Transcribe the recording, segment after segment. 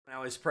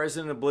now is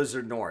president of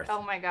Blizzard North.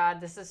 Oh my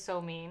god, this is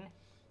so mean.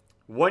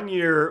 One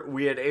year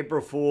we had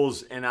April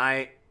Fools, and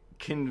I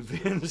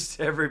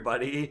convinced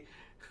everybody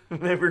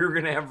that we were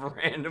going to have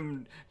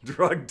random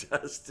drug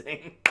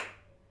testing.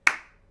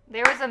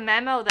 There was a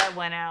memo that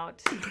went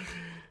out.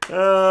 We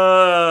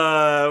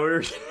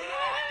were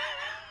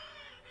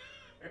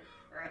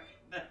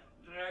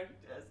drug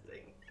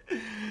testing,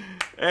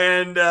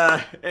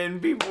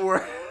 and people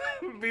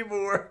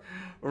were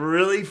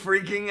really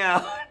freaking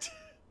out.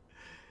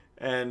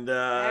 And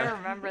I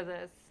remember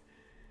this.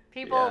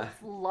 People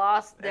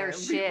lost their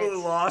shit. People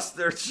lost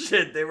their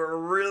shit. They were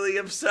really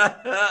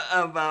upset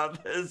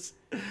about this.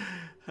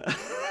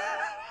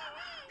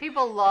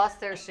 People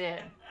lost their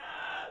shit.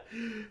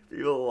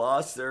 People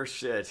lost their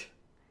shit.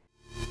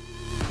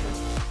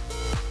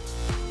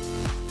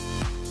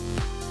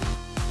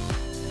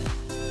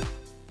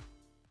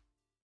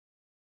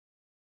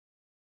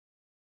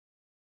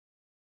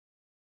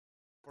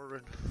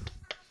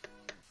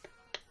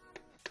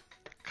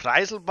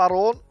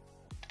 Kreiselbaron?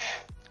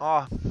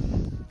 Oh.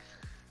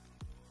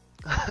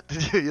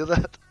 Did you hear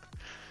that?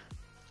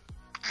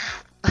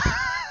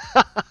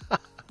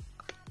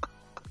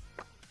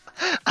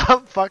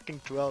 I'm fucking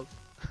 12.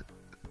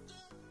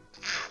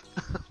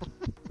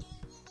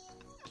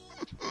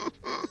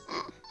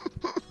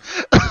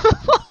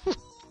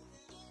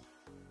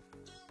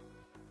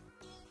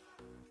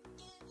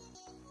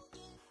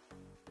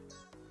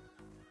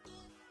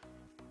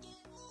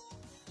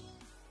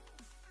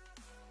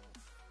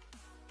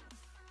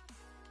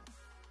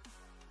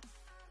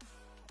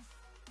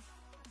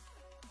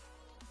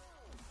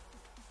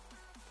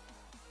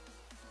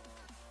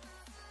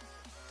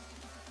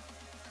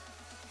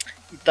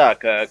 Итак,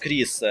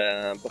 Крис,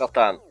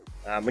 братан,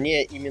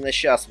 мне именно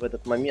сейчас, в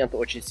этот момент,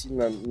 очень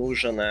сильно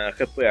нужен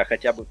ХП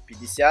хотя бы в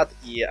 50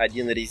 и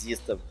один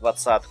резист в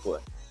 20-ку.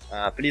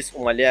 Плиз,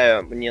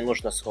 умоляю, мне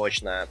нужно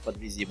срочно,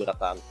 подвези,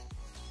 братан.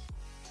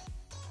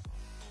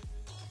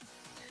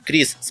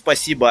 Крис,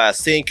 спасибо,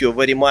 thank you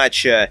very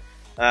much,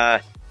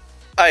 I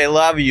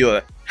love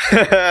you.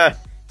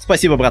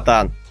 Спасибо,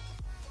 братан.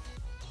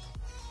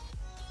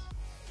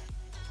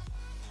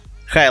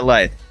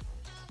 Highlight.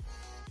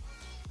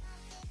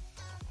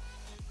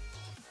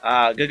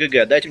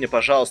 ГГГ, дайте мне,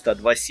 пожалуйста,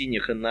 2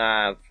 синих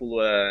на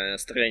Full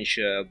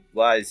Strange в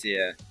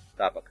базе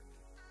тапок.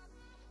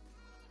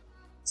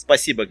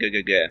 Спасибо,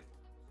 ГГГ.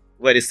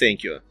 Very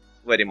thank you.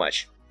 Very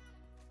much.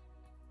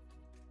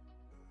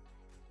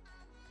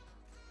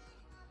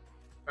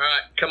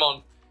 Alright, come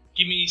on.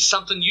 Give me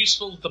something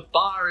useful. The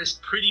bar is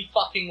pretty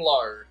fucking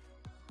low.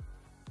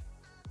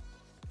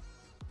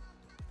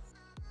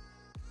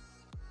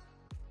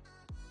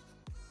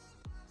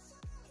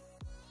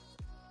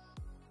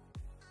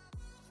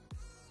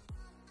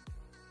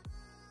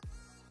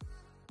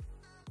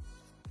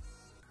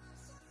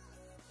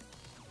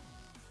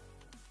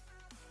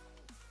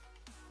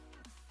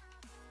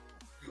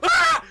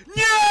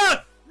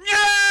 Нет! Нет!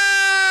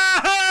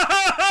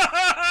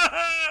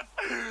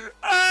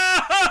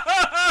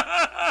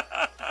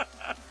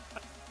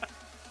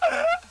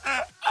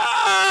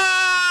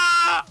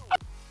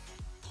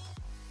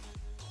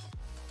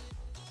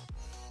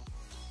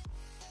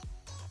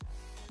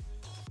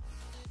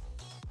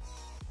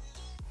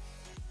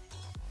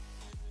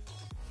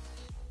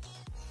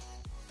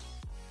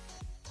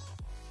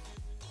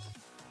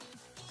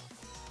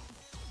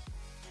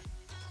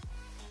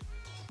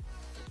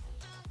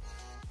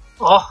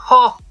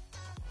 Oh,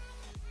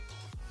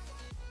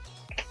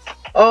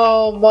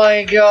 oh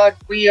my god,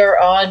 we are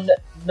on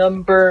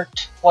number,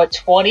 what,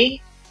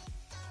 20?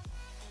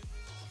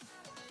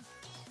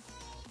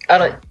 I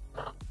don't...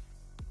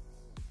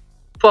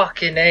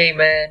 Fucking A,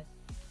 man.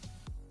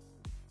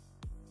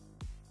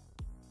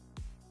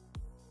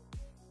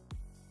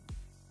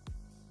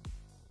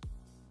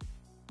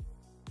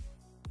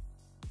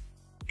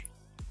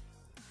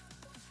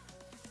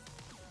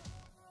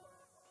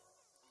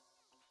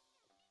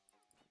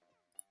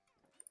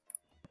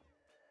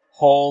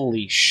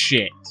 Holy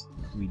shit.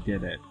 We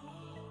did it.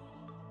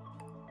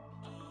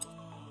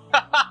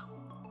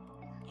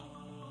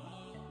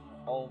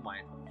 Oh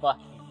my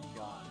fucking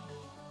god.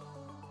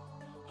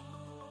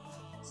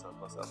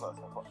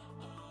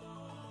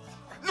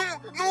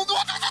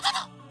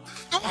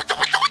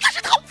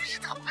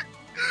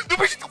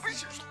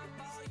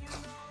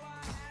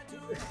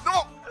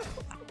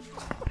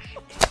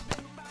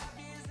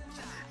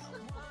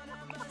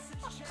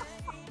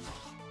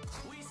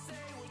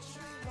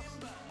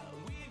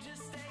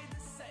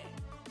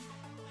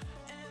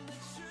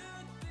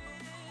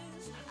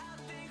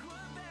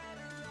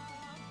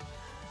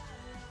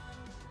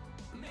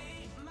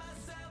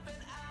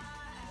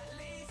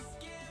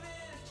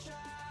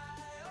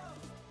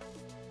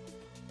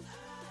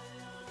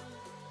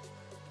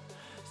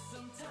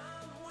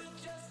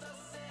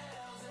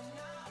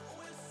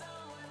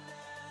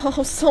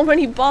 Oh, so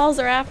many balls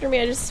are after me.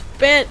 I just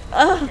spit.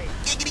 Ugh.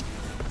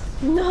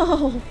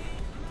 No.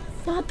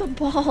 Not the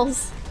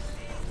balls.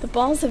 The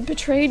balls have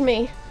betrayed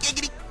me.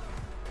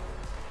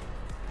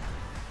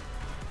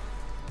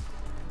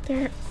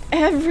 They're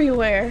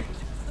everywhere.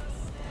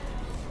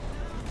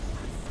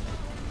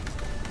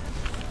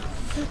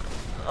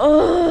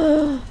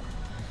 Ugh.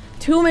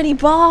 Too many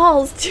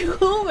balls.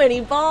 Too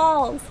many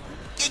balls.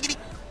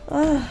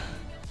 Ugh.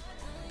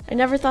 I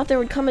never thought there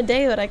would come a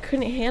day that I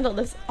couldn't handle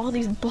this. All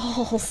these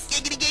balls.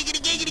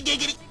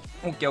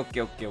 オッケーオッ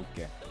ケーオッケーオッ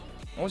ケー。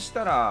押し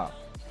たら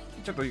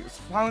ちょっとフ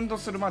ァウンド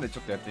するまでち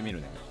ょっとやってみる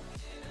ね。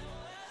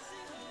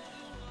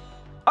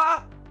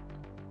あ！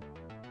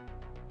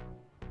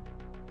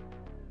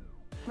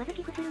まず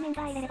寄付するメン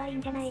バー入れればいい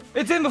んじゃない？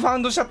え、全部ファウ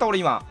ンドしちゃった俺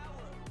今。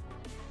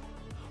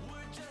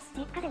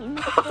実家でみん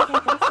な適当でドロ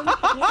ップにし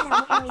て消えたら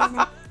面白いよな。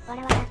わら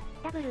わら、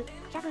ダブル、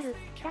ダブル、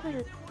ダブ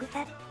ル、ぐさ、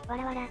わ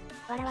らわら、わ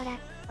らわら、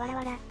わら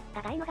わら、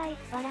互いのがい、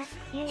わら、い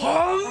えいえ。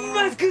ほん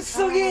まクッ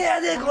ソゲー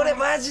やでこれ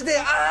マジで。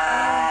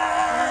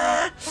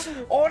あ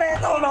ー俺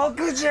の60の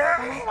全然や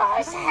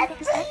さ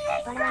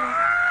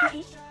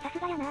す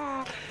がや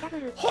な。ダブ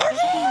ル、さす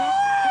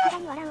が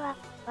に笑うわ。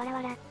わら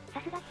わら、さ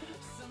すがキリ。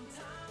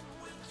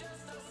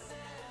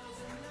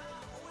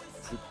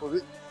C'est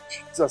crevé.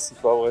 Putain, c'est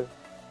pas vrai.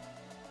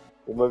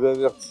 On m'avait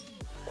averti.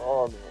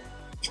 Oh non.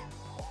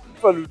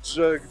 Pas le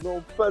jug,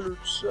 non, pas le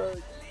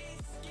jug.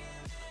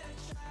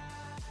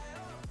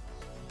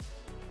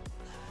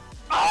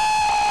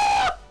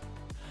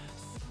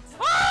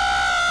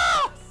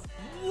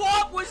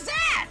 What was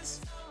that?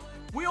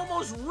 We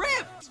almost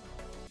ripped.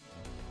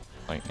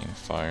 Lightning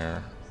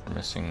fire. We're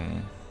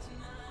missing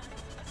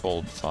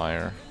gold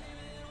fire.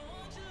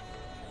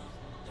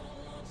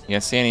 You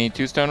guys see any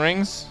 2-stone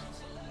rings?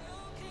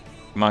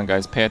 Come on,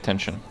 guys, pay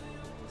attention.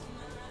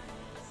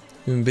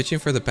 You've been bitching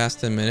for the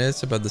past 10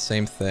 minutes about the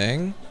same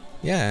thing?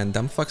 Yeah, and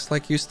dumb fucks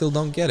like you still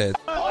don't get it.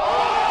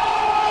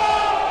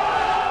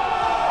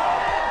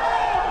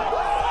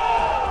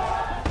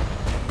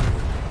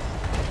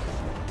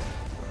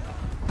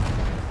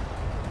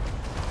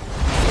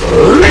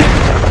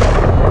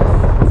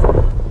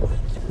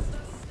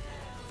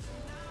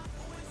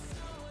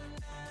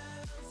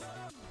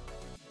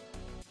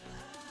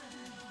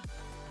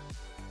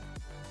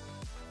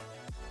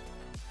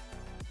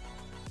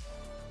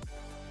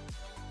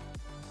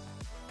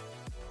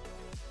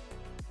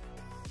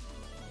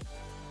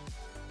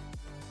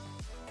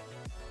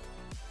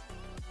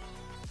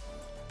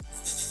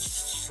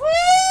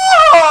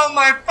 Oh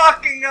my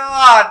fucking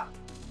god!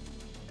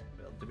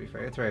 To be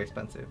fair, it's very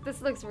expensive.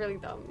 This looks really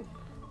dumb.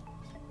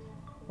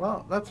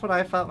 Well, that's what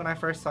I felt when I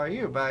first saw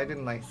you, but I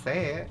didn't like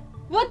say it.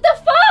 What the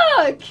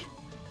fuck?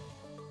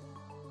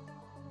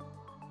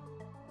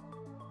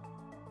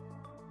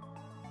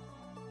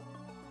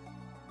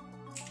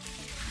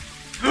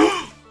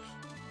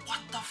 What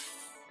the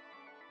f—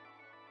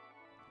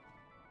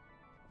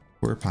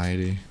 Poor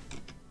Piety.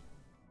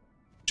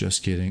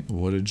 Just kidding.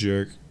 What a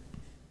jerk.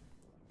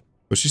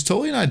 But she's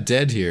totally not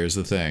dead here is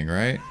the thing,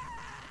 right?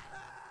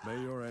 May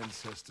your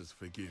ancestors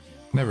forgive you.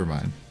 Never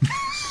mind.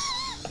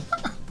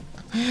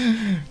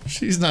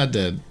 She's not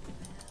dead.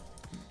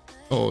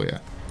 Oh, yeah.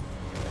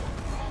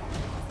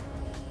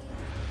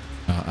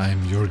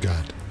 I'm your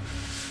god.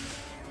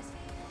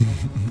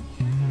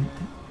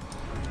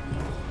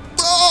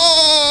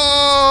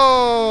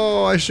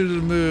 Oh! I should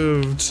have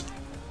moved.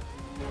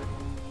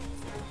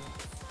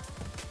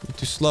 You're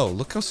too slow.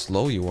 Look how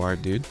slow you are,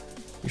 dude.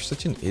 You're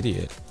such an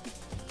idiot.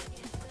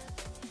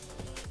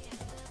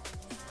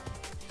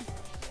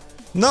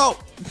 No!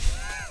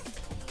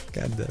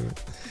 God damn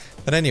it.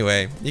 But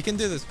anyway, you can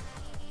do this.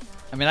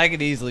 I mean, I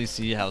could easily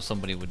see how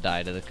somebody would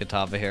die to the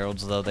Katava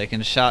Heralds, though. They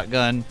can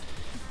shotgun.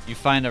 You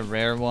find a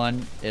rare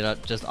one,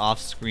 it just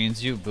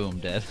off-screens you, boom,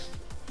 dead.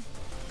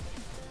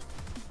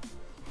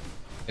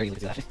 Very easy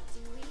to do that.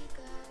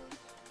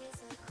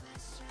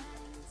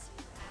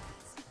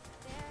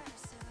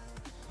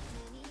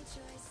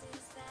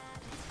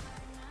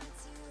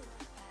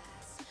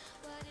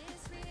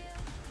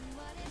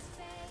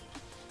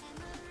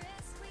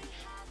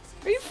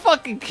 Are you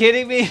fucking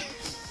kidding me?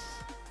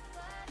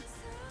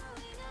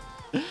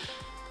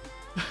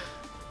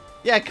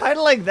 Yeah, kind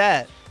of like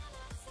that.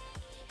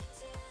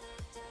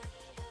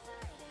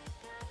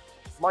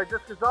 My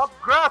disc is up.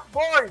 Grass,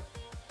 boys!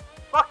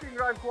 Fucking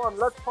rank 1,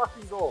 let's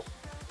fucking go.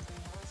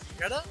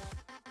 Get it?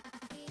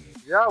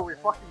 Yeah, we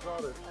fucking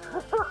got it.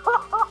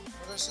 Well,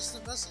 there's just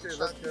a message. Okay,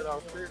 let's get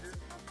out. Save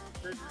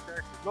your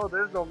characters. No,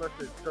 there's no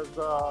message, because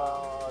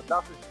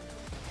that's it.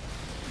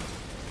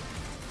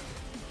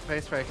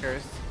 Face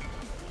breakers.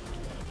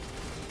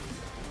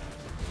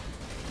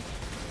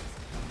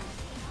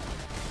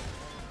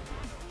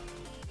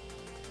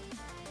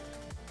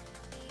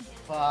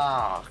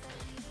 Fuck.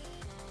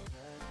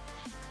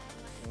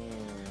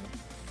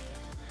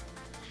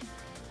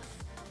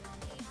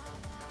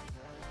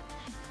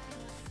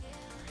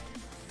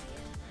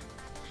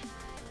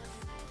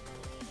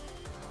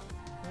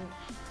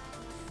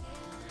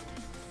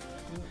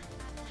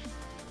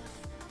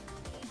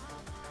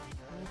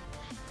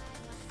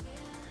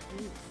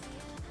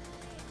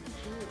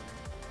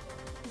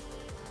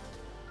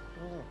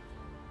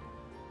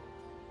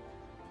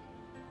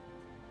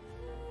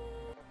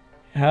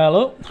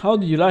 Hello, how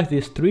did you like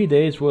these 3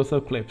 days worth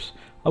of clips?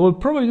 I will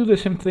probably do the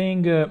same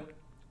thing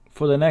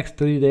for the next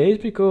 3 days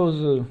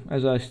because,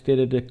 as I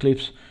stated, the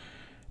clips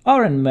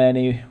aren't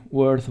many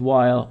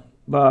worthwhile,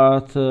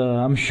 but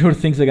I'm sure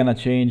things are gonna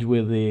change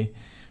with the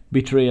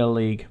Betrayal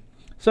League.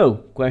 So,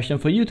 question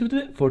for you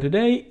for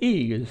today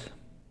is,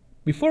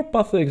 before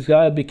Path of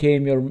Exile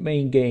became your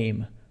main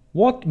game,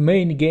 what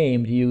main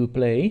game do you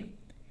play?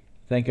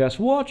 Thank you guys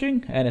for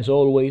watching, and as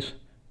always,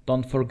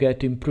 don't forget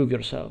to improve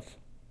yourself.